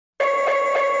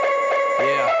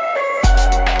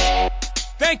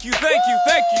Thank you, thank you,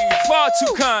 thank you. Far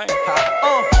too kind.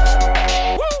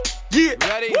 Yeah.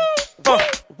 Ready? Let's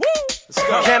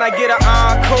go. Can I get an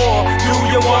encore? Do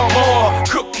you want more?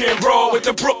 Cook and roll with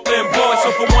the Brooklyn boys.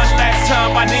 So for one last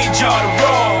time, I need y'all to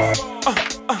roll.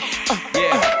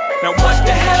 Yeah. Now what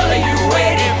the hell are you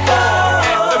waiting for?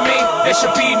 After me, there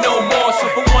should be no more. So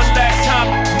for one last time,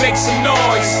 make some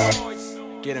noise.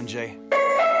 Get him, Jay.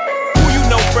 Who you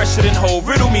know fresher than Hov?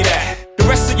 Riddle me that. The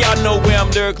rest of y'all know where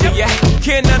I'm lyrically at.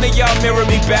 Can none of y'all mirror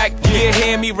me back? Yeah,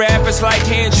 hear me rap, it's like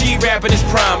hand G rapping his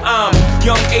prime. I'm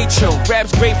young H.O.,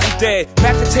 raps Grateful Dead,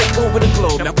 back to take over the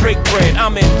globe, now break bread.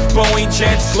 I'm in Boeing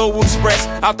Jets, Global Express,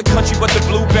 out the country but the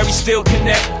blueberries still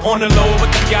connect. On the low but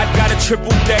the yacht got a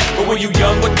triple deck. But when you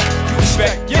young, what you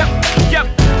expect? Yep.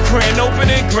 Grand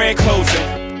opening, grand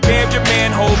closing. Damn your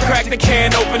manhole, crack the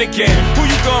can open again. Who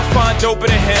you gonna find open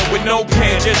in him with no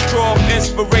pen? Just draw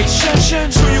inspiration.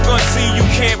 Who you gonna see you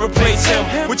can't replace him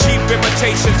with cheap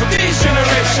imitations of these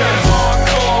generations?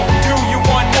 Hardcore, do you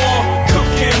want more?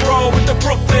 Cook and roll with the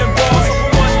Brooklyn boys. So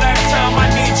for one last time, I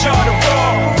need y'all to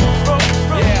roll.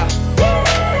 Yeah.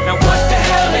 Now what the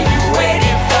hell are you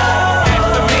waiting for?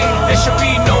 After me, there should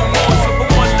be no more. So for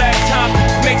one last time,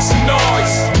 make some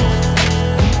noise.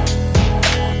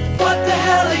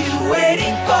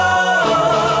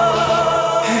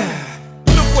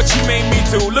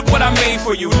 Look what I made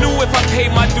for you. Knew if I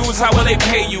paid my dues, how will they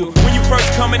pay you? When you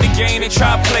first come in the game, they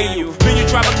try to play you. Then you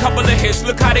drop a couple of hits,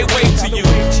 look how they wait to you.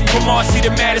 From Marcy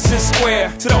to Madison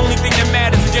Square, to the only thing that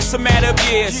matters is just a matter of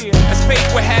years. As fate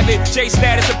would have it, J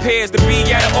status appears to be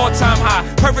at an all-time high.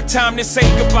 Perfect time to say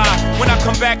goodbye. When I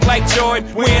come back like Jordan,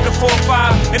 we're in the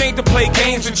 4-5. It ain't to play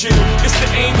games with you, it's to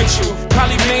aim at you.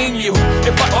 Probably maim you.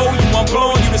 If I owe you, I'm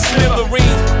blowing you to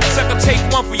smithereens. Sucker, take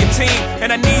one for your team,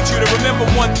 and I need you to remember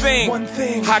one thing.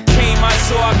 I came, I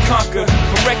saw, I conquered.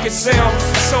 From record sales,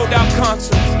 sold out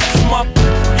concerts. Smup,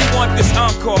 you want this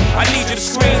encore? I need you to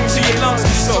scream till your lungs are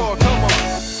sore. Come on.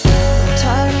 I'm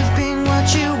tired of being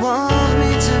what you want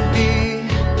me to be,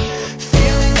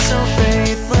 feeling so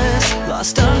faithless,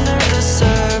 lost under